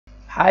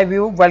Hi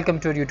view, welcome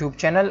to YouTube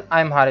channel.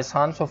 I am Haris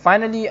Khan. So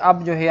finally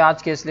अब जो है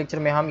आज के इस लेक्चर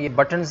में हम ये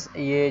बटन्स,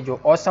 ये जो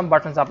ऑसम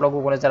बटन्स आप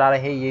लोगों को नज़र आ रहे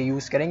हैं, ये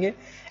यूज़ करेंगे।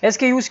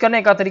 इसके यूज़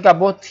करने का तरीका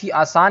बहुत ही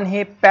आसान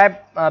है।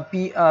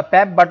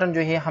 पैप बटन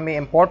जो है हमें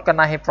इंपोर्ट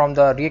करना है from the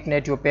react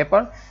native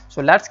paper.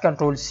 So let's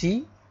control C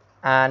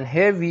and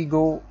here we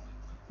go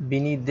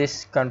beneath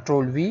this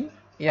control we.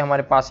 ये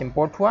हमारे पास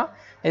इंपोर्ट हुआ।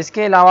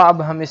 इसके अलावा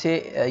अब हम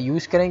इसे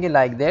यूज़ करेंगे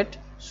like that.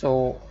 So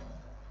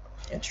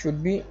it should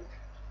be,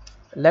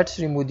 let's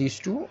remove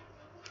this to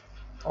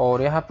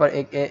और यहाँ पर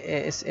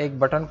एक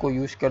बटन को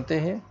यूज़ करते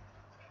हैं,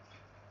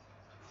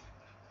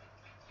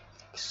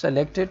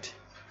 सेलेक्टेड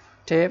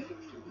टैब,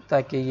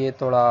 ताकि ये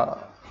थोड़ा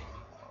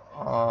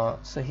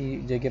सही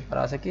जगह पर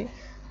आ सके।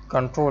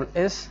 कंट्रोल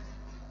एस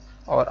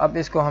और अब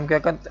इसको हम क्या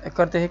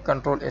करते हैं,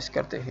 कंट्रोल एस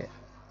करते हैं।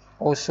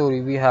 ओ sorry,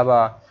 we have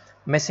a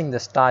missing the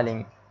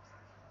styling.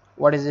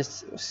 What is this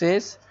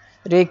says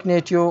React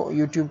Native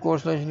YouTube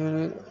course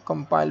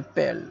compile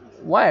fail.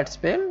 Why it's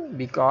fail?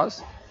 Because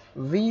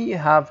we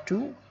have to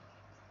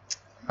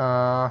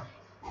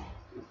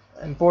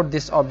import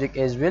this object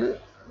as well.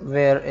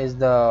 Where is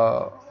the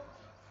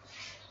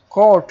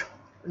code,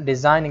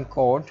 designing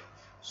code?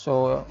 So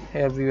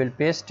here we will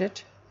paste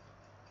it.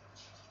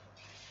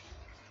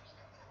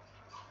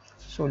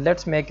 So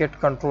let's make it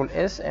control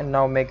S and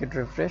now make it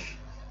refresh.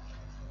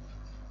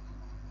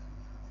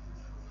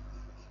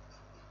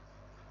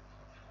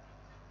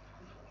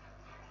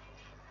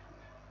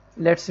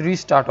 Let's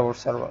restart our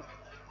server.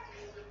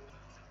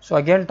 So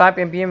again type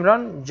npm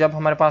run. जब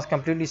हमारे पास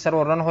completely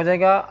server run हो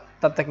जाएगा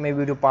तब तक मैं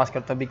video पास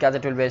करता हूँ, because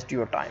it will waste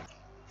your time.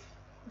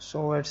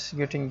 So it's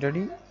getting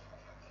ready.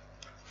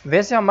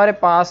 वैसे हमारे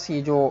पास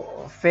ये जो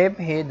फेब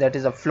है, that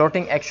is a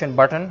floating action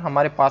button,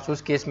 हमारे पास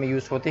उस केस में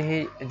यूज़ होते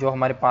हैं जो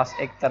हमारे पास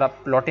एक तरफ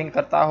फ्लोटिंग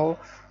करता हो,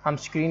 हम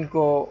स्क्रीन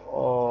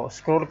को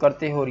स्क्रॉल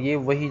करते हो और ये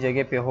वही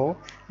जगह पे हो।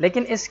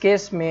 लेकिन इस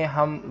केस में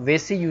हम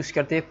वैसे यूज़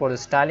करते हैं फॉर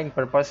स्टाइलिंग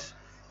पर्पस,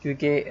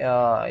 क्योंकि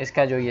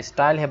इसका जो ये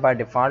स्टाइल है by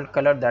default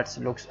colour that's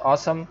looks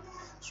awesome.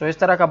 सो इस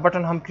तरह का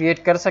बटन हम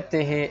क्रिएट कर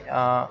सकते हैं।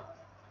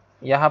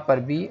 यहाँ पर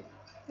भी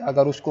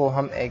अगर उसको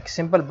हम एक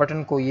सिंपल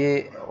बटन को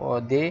ये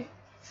दे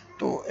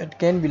तो it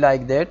can be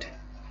like that,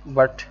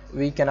 but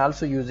we can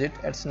also use it.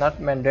 It's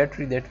not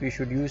mandatory that we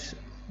should use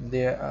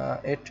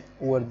it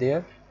over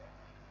there.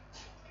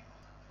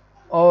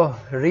 Oh,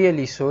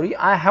 really sorry,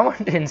 I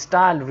haven't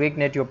installed React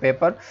Native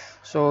paper,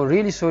 so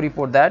really sorry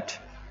for that.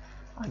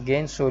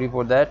 Again sorry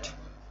for that.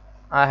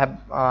 I have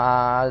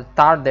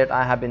thought that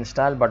I have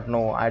installed, but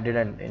no, I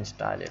didn't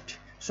install it.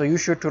 So you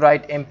should to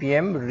write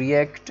npm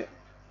React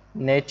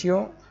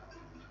Native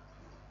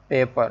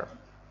paper,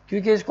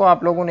 क्योंकि इसको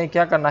आप लोगों ने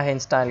क्या करना है,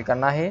 install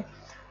करना है।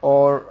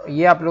 और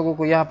ये आप लोगों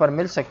को यहाँ पर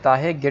मिल सकता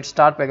है गेट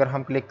स्टार्ट पे। अगर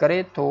हम क्लिक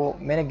करें तो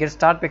मैंने गेट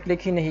स्टार्ट पे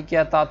क्लिक ही नहीं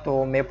किया था,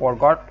 तो मैं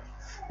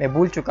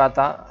भूल चुका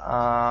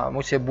था,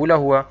 मुझसे भूला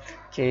हुआ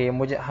कि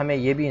हमें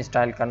ये भी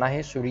इंस्टॉल करना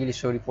है। So really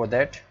sorry for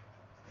that.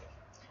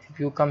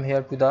 If you come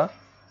here to the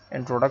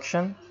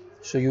introduction,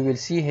 so you will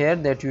see here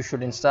that you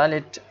should install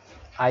it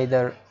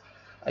either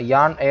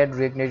yarn add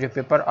React Native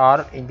paper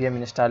or npm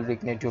install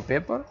React Native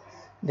paper.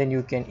 Then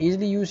you can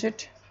easily use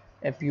it.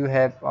 If you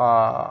have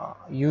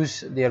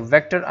used their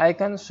vector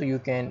icons, so you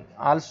can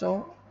also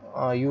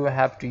you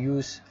have to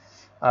use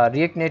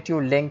React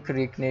Native link,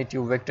 React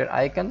Native vector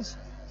icons.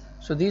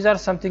 So these are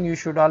something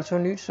you should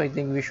also need. So I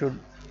think we should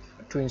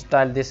to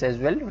install this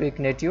as well,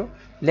 React Native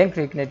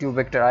link, React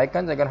Native vector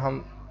icons. अगर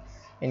हम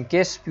in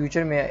case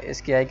future में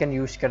इसके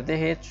icon use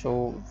करते हैं, so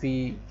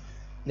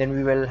then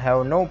we will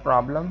have no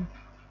problem.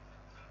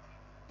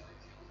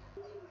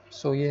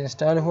 So ये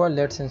install हुआ.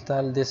 Let's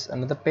install this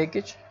another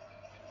package.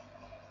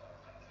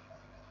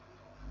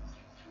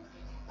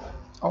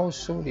 Oh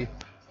sorry,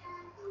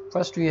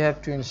 first we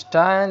have to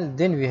install,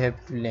 then we have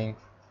to link.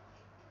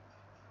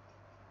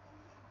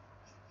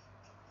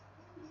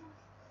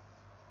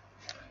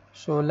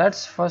 So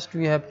let's first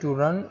we have to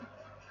run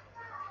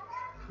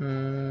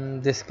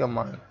this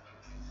command,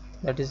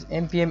 that is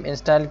npm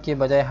install के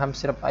बजाय हम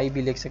सिर्फ i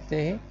भी लिख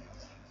सकते हैं,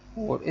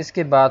 और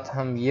इसके बाद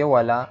हम ये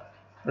वाला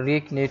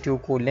React Native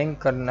को लिंक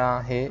करना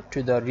है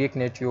to the React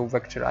Native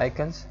vector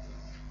icons.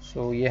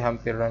 So ये हम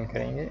फिर रन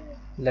करेंगे.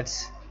 Let's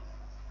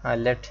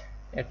let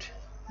it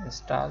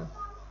install.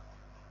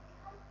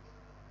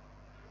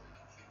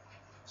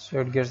 So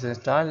it gets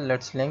installed.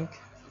 Let's link.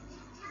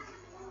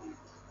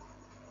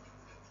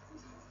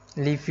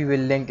 Leafy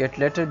will link it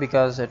later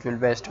because it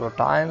will waste our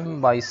time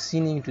by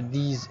seeing to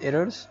these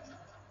errors.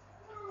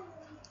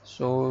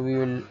 So we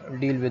will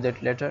deal with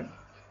it later.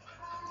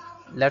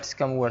 Let's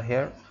come over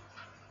here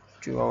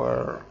to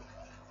our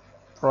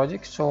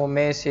project. So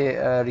मैं इसे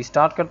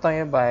restart करता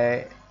हूँ bye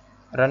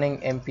running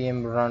npm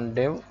run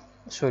dev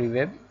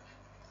web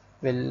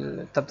will,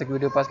 तब तक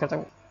video पास करता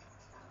हूँ.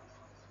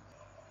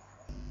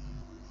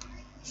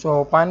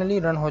 So finally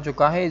run हो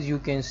चुका है. as you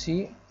can see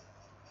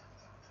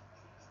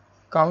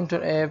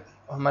counter app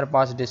हमारे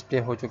पास डिस्प्ले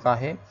हो चुका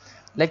है,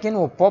 लेकिन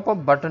वो पॉपअप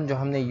बटन जो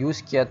हमने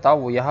यूज़ किया था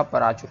वो यहाँ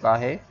पर आ चुका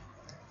है.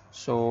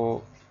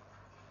 सो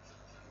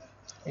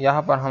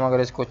यहाँ पर हम अगर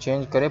इसको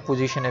चेंज करें,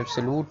 position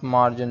absolute,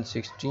 margin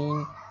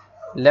 16,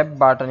 left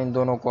button इन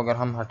दोनों को अगर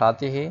हम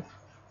हटाते हैं,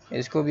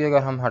 इसको भी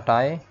अगर हम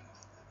हटाएं,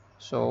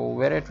 so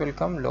where it will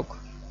come, look,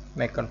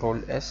 make control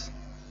S,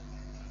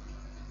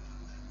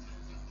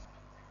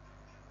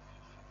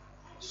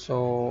 so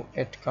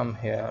it come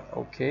here.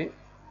 Okay,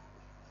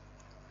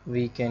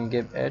 we can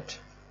give it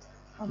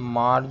a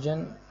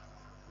margin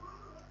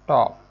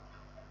top,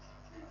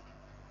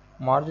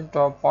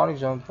 for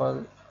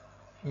example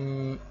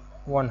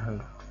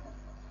 100.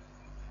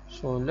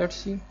 So let's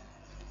see,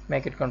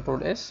 make it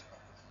control S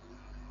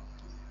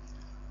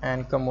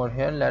and come over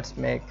here. Let's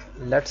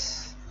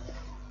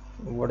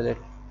what does it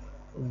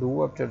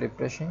do after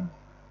refreshing?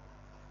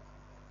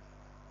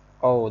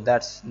 Oh,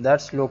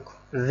 that's look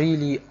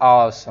really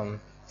awesome.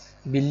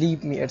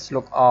 Believe me, it's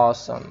look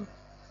awesome.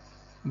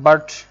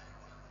 But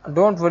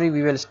don't worry,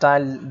 we will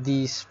style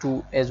these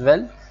two as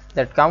well,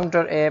 that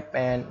counter app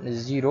and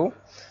 0.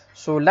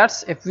 So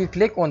let's, if we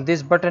click on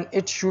this button,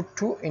 it should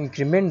to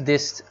increment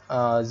this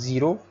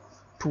 0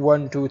 to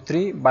 1 2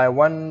 3 by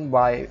 1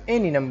 by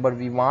any number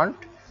we want.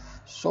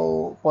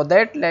 So for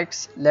that,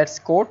 let's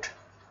quote.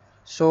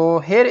 So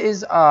here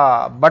is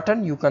a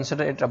button, you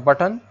consider it a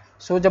button.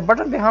 So जब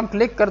button पे हम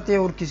click करते हैं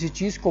और किसी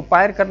चीज़ को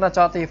pier करना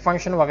चाहते हैं,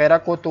 फंक्शन वगैरह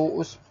को, तो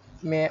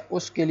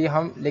उसके लिए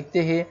हम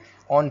लिखते हैं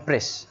ऑन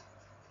प्रेस।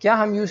 क्या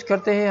हम यूज़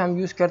करते हैं? हम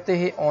यूज़ करते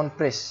हैं ऑन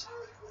प्रेस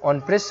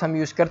हम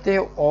यूज़ करते हैं,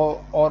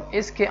 और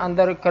इसके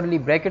अंदर करली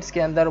ब्रैकेट्स के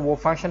अंदर वो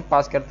फंक्शन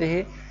पास करते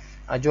हैं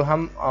जो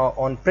हम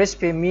ऑन प्रेस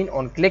पे मीन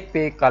ऑन क्लिक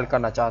पे कॉल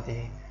करना चाहते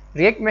हैं।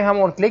 रिएक्ट में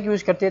हम ऑन क्लिक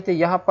यूज़ करते थे,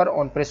 यहाँ पर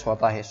ऑन प्रेस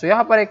होता है। सो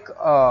यहाँ पर एक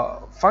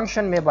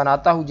फंक्शन में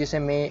बनाता हूँ जिसे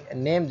मैं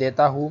नेम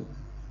देता हूँ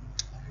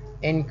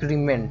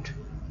इंक्रीमेंट,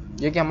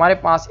 जो कि हमारे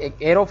पास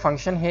एक एरो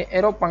फंक्शन है।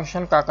 एरो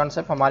फंक्शन का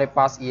कंसेप्ट हमारे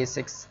पास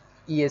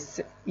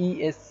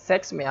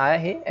ES6 में आया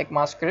है, एक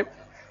मास्क्रिप्ट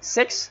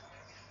 6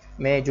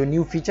 में जो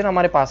न्यू फीचर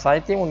हमारे पास आए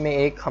थे उनमें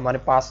एक हमारे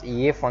पास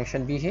ये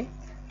फंक्शन भी है।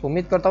 तो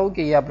उम्मीद करता हूँ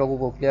कि ये आप लोगों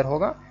को क्लियर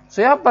होगा।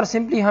 सो यहाँ पर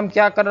सिंपली हम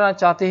क्या करना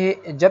चाहते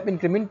हैं, जब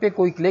इंक्रीमेंट पे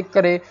कोई क्लिक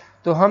करे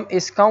तो हम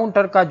इस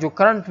काउंटर का जो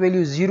करंट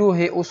वैल्यू 0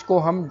 है उसको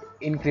हम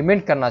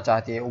इंक्रीमेंट करना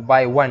चाहते हैं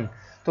बाय 1।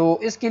 तो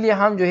इसके लिए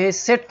हम जो है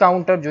सेट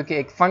काउंटर, जो कि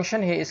एक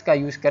फंक्शन है, इसका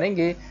यूज़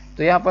करेंगे।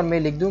 तो यहाँ पर मैं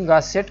लिख दूंगा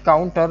सेट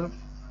काउंटर,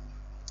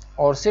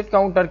 और सेट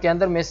काउंटर के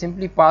अंदर मैं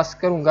सिंपली पास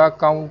करूंगा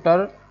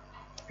काउंटर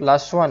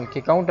 +1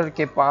 के काउंटर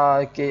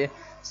के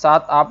साथ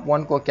आप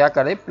 1 को क्या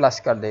करें, प्लस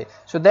कर दे।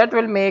 So that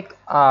will make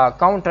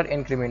counter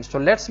increment. So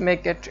let's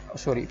make it,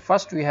 sorry,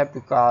 first we have to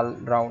call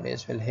round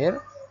as well hair.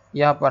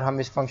 यहाँ पर हम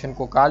इस फंक्शन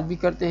को कॉल भी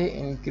करते हैं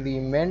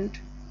increment,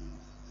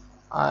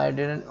 I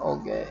didn't,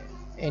 okay,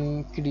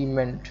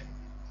 increment,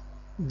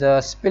 the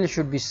spell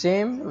should be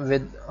same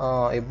with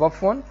above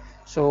one.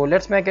 So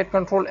let's make it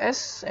control S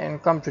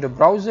and come to the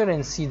browser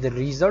and see the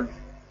result.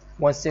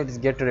 Once it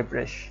get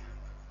refresh,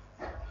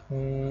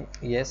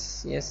 yes,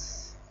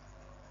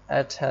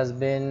 it has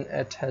been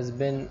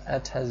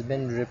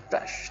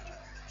refreshed.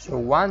 So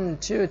 1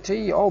 2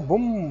 3, oh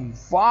boom,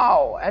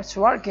 wow, it's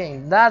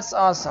working. That's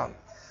awesome.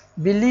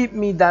 Believe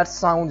me, that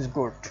sounds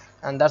good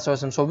and that's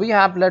awesome. So we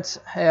have, let's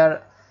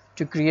here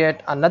to create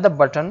another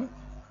button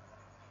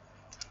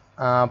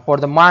for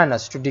the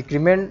minus to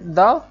decrement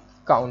the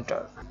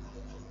counter.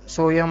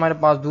 So ये हमारे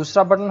पास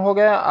दूसरा button हो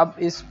गया। अब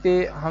इस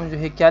पे हम जो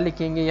है क्या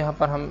लिखेंगे, यहाँ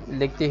पर हम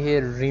लिखते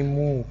हैं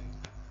रिमूव।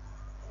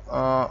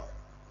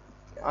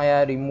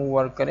 आया रिमूव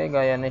वर्क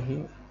करेगा या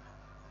नहीं?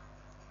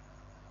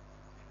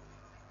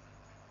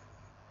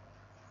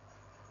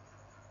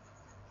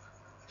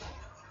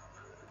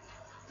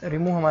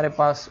 रिमूव हमारे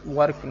पास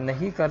वर्क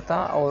नहीं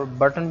करता, और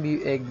बटन भी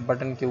एक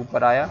बटन के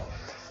ऊपर आया।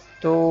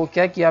 तो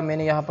क्या किया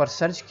मैंने, यहाँ पर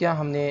सर्च किया,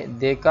 हमने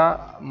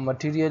देखा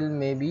मटेरियल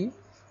में भी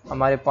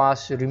हमारे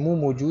पास रिमूव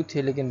मौजूद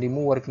थे, लेकिन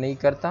रिमूव वर्क नहीं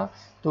करता।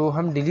 तो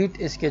हम डिलीट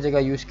इसके जगह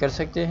यूज़ कर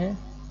सकते हैं,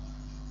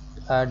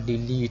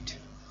 delete.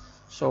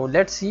 So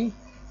let's see,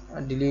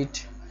 delete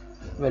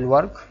will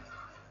work.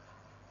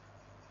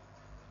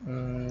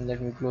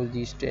 Let me close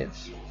these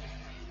tabs.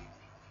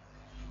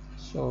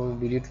 So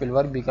delete will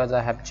work because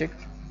I have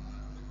checked.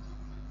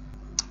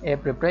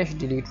 App refresh,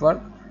 delete work.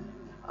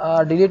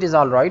 Delete is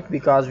all right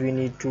because we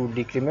need to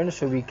decrement,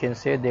 so we can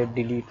say that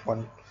delete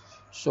 1.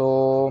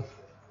 So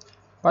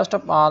first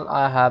of all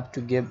I have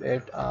to give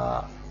it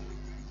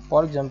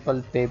for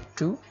example pep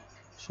 2.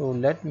 So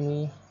let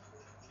me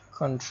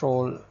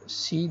control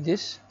C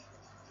this,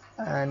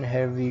 and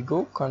here we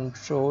go,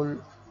 control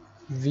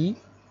V,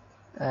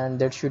 and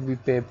that should be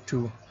pep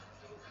 2.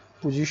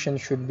 Position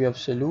should be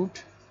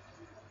absolute,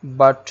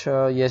 but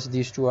yes,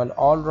 these two are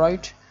all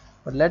right.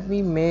 But let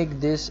me make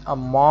this a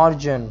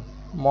margin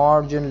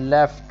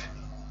left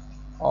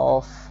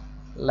of,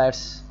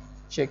 let's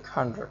check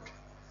 100.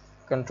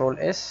 Control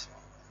S,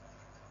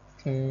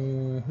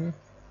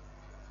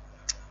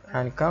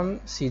 and come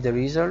see the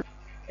result.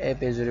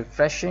 App is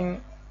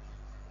refreshing.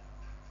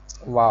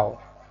 Wow,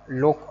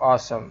 look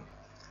awesome.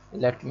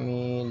 Let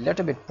me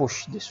little bit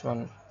push this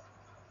one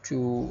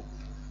to,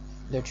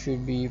 that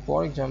should be,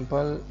 for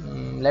example,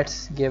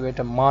 let's give it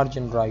a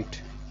margin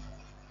right,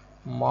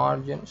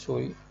 margin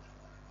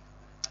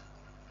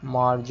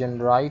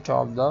right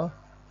of the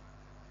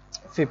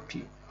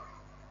 50.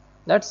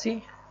 Let's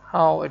see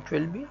how it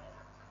will be.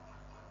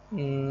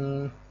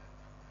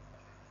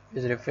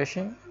 Is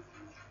refreshing.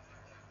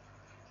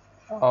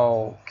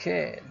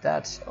 Okay,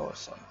 that's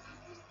awesome.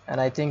 And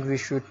I think we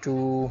should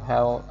to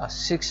have a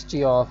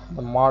 60 of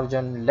the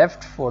margin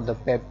left for the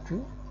pep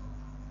 2.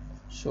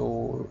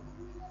 So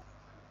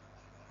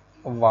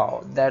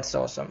wow, that's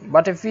awesome.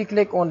 But if we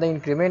click on the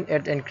increment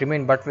at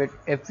increment, but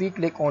if we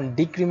click on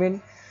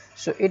decrement,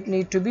 so it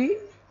need to be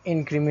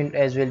increment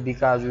as well,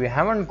 because we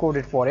haven't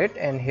coded for it,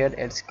 and here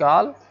it's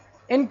called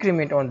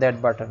increment on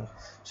that button.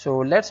 So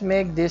let's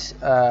make this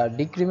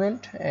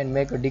decrement and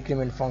make a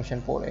decrement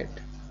function for it.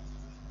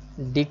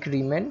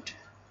 Decrement,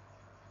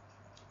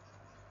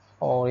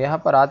 और यहाँ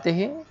पर आते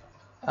हैं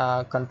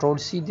control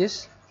see this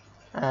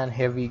and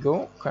here we go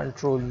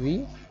control we,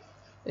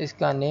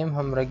 इसका name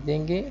हम रख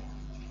देंगे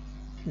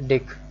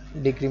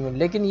decrement.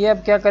 लेकिन ये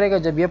अब क्या करेगा,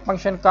 जब ये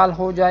फंक्शन कॉल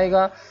हो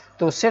जाएगा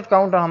तो सेट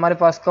काउंटर हमारे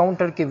पास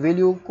काउंटर के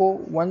वैल्यू को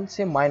 1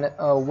 से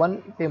 -1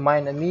 पे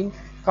माइनस मीन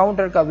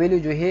काउंटर का वैल्यू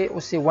जो है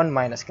उससे 1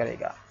 माइनस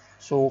करेगा।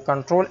 So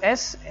control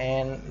S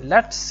and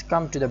let's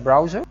come to the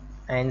browser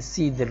and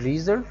see the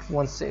result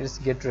once it's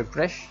get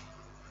refresh.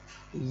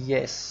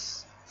 Yes,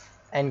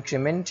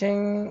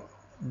 incrementing,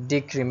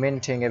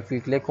 decrementing, if we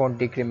click on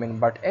decrement,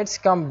 but it's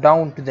come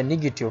down to the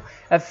negative.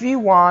 If we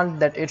want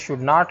that it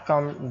should not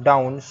come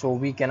down, so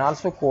we can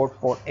also code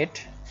for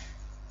it.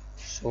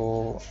 So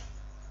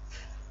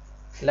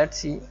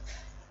let's see,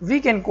 we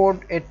can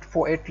code it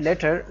for it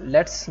later.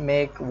 Let's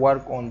make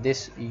work on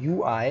this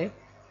UI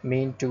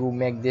mean to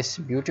make this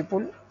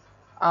beautiful.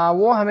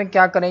 वो हमें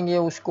क्या करेंगे,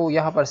 उसको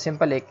यहाँ पर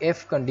simple एक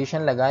if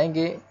condition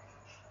लगाएंगे।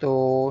 तो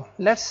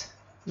let's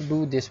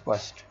do this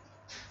first।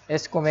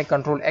 इसको मैं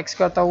कंट्रोल एक्स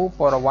करता हूँ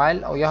फॉर अ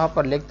वाइल और यहाँ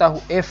पर लिखता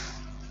हूँ इफ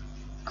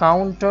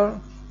काउंटर,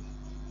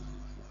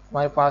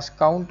 हमारे पास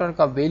काउंटर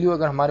का वैल्यू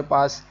अगर हमारे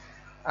पास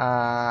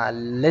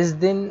लेस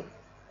देन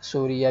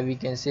सॉरी या we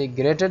can say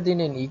greater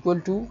than and equal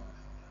to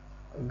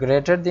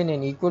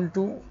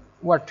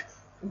what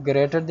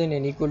greater than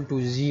and equal to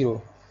 0,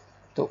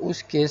 तो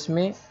उस केस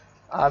में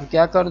आप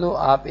क्या कर दो,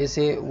 आप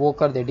इसे वो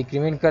कर दे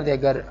डिक्रीमेंट कर दे।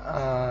 अगर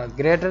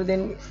greater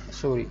than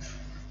sorry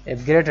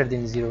F greater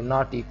than 0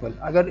 not equal,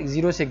 अगर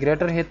 0 से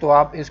ग्रेटर है तो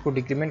आप इसको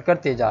डिक्रीमेंट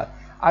करते जा,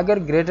 अगर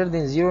ग्रेटर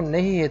देन 0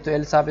 नहीं है तो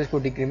एल्स आप इसको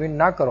डिक्रीमेंट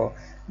ना करो,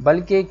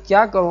 बल्कि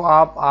क्या करो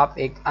आप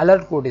एक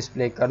अलर्ट को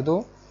डिस्प्ले कर दो।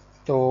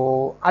 तो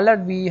अलर्ट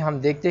भी हम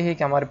देखते हैं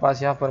कि हमारे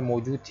पास यहाँ पर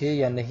मौजूद थे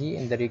या नहीं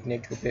in the react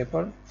native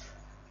paper,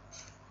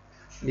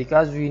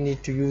 because we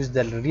need to use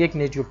the react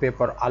native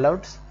paper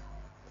alerts.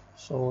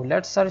 So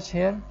let's search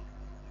here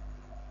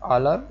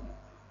alert,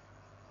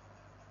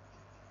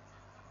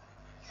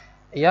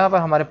 यहाँ पर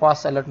हमारे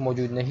पास अलर्ट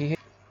मौजूद नहीं है।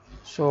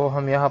 सो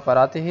हम यहाँ पर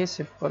आते हैं,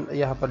 सिंपल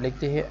यहाँ पर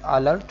लिखते हैं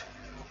अलर्ट।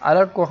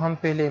 अलर्ट को हम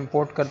पहले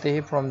इंपोर्ट करते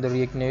हैं from the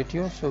react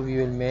native, so we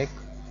will make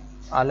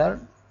alert.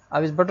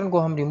 अब इस बटन को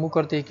हम रिमूव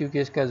करते हैं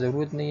क्योंकि इसका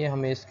ज़रूरत नहीं है,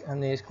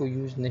 हमने इसको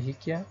यूज़ नहीं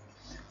किया।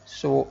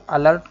 सो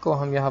अलर्ट को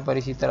हम यहाँ पर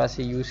इसी तरह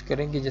से यूज़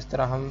करेंगे जिस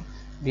तरह हम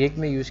रिएक्ट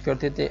में यूज़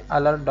करते थे,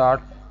 alert dot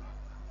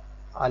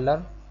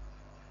alert.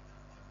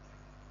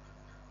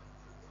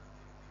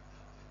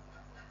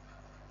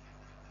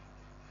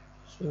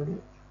 Sorry,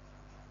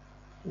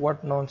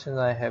 what nonsense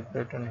I have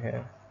written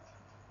here.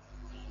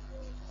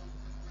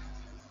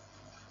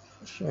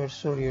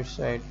 So your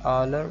side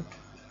alert,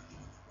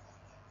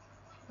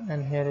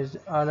 and here is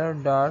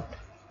alert dot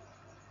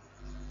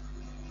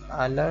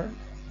alert,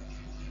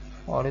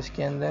 और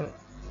इसके अंदर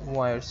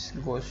wires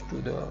goes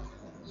to the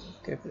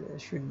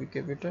should be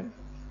capital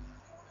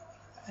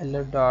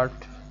alert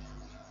dot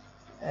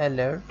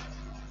alert,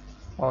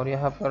 और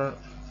यहाँ पर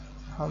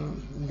हम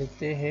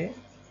लिखते हैं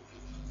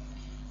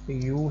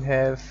you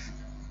have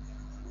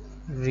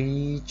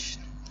reached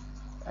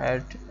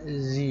at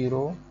 0,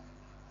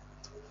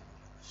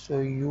 so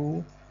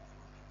you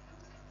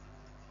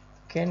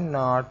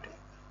cannot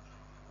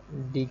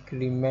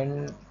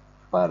decrement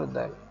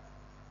further.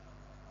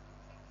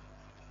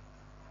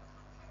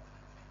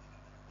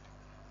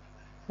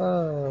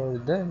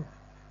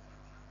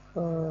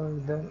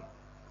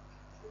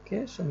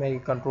 Okay, so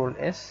make control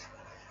S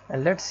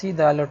and let's see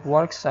the alert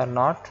works or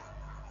not.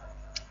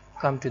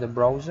 Come to the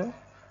browser,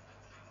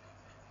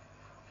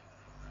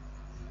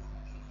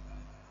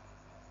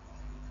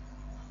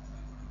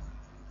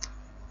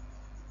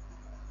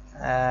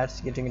 it's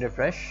getting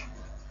refresh.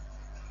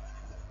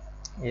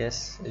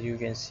 Yes, as you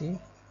can see,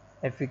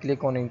 if we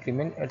click on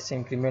increment it's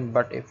increment,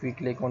 but if we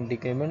click on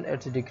decrement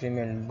it's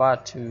decrement.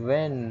 But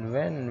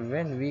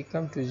when we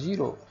come to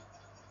 0,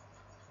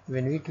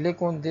 when we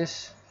click on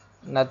this,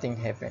 nothing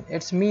happened.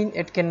 It's mean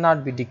it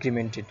cannot be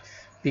decremented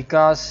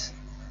because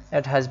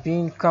it has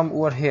been come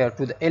over here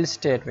to the else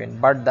statement,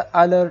 but the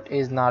alert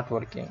is not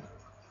working.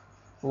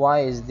 Why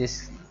is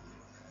this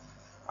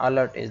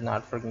alert is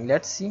not working?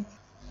 Let's see.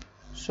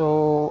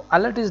 So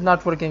alert is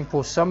not working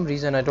for some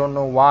reason, I don't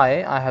know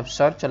why. I have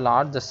searched a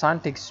lot, the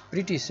syntax is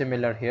pretty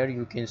similar here.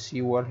 You can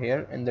see over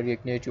here in the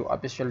React Native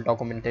official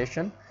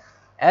documentation,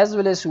 as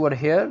well as over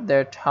here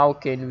that how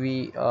can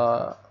we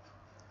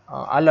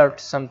alert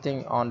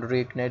something on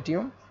React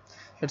Native.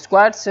 It's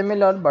quite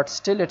similar, but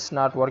still it's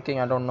not working.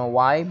 I don't know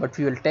why, but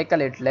we will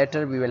tackle it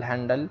later. We will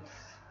handle.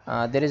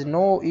 There is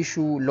no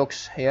issue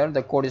looks here.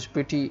 The code is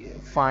pretty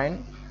fine,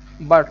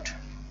 but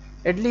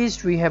at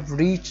least we have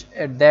reached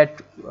at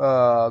that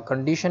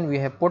condition. We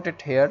have put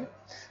it here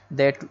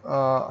that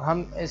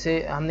हम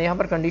ऐसे हमने यहाँ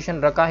पर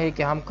condition रखा है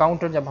कि हम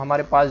counter जब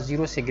हमारे पास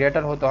 0 से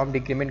ग्रेटर हो तो हम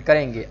डिक्रीमेंट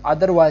करेंगे,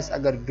 अदरवाइज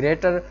अगर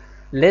ग्रेटर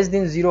लेस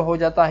देन 0 हो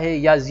जाता है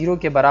या 0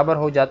 के बराबर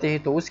हो जाते हैं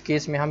तो उस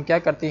केस में हम क्या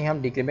करते हैं,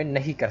 हम डिक्रीमेंट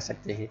नहीं कर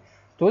सकते हैं।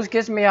 तो उस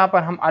केस में यहाँ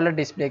पर हम अलर्ट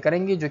डिस्प्ले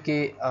करेंगे, जो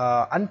कि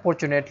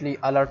अनफॉर्चुनेटली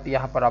अलर्ट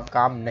यहाँ पर अब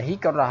काम नहीं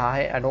कर रहा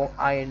है।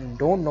 आई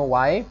डोंट नो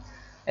व्हाई,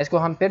 इसको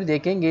हम फिर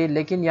देखेंगे।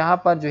 लेकिन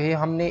यहाँ पर जो है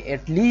हमने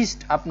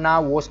एटलीस्ट अपना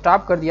वो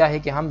स्टॉप कर दिया है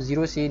कि हम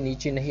 0 से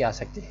नीचे नहीं आ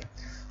सकते हैं।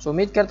 सो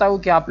उम्मीद करता हूँ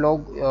कि आप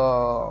लोग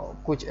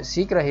कुछ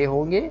सीख रहे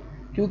होंगे,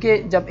 क्योंकि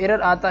जब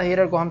एरर आता है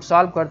एरर को हम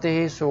सॉल्व करते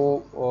हैं।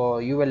 So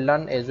you will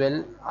learn as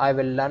well, I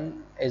will learn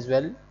as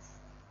well.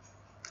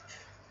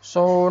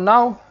 So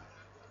now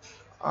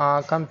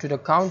come to the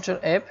counter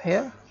app.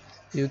 Here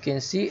you can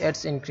see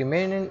its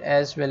increment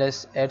as well as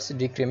its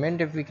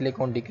decrement if we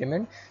click on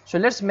decrement. So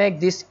let's make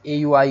this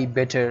AUI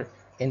better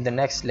in the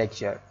next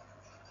lecture.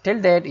 Till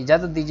that,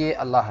 इजाज़त दीजिए,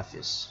 अल्लाह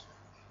हाफिज़।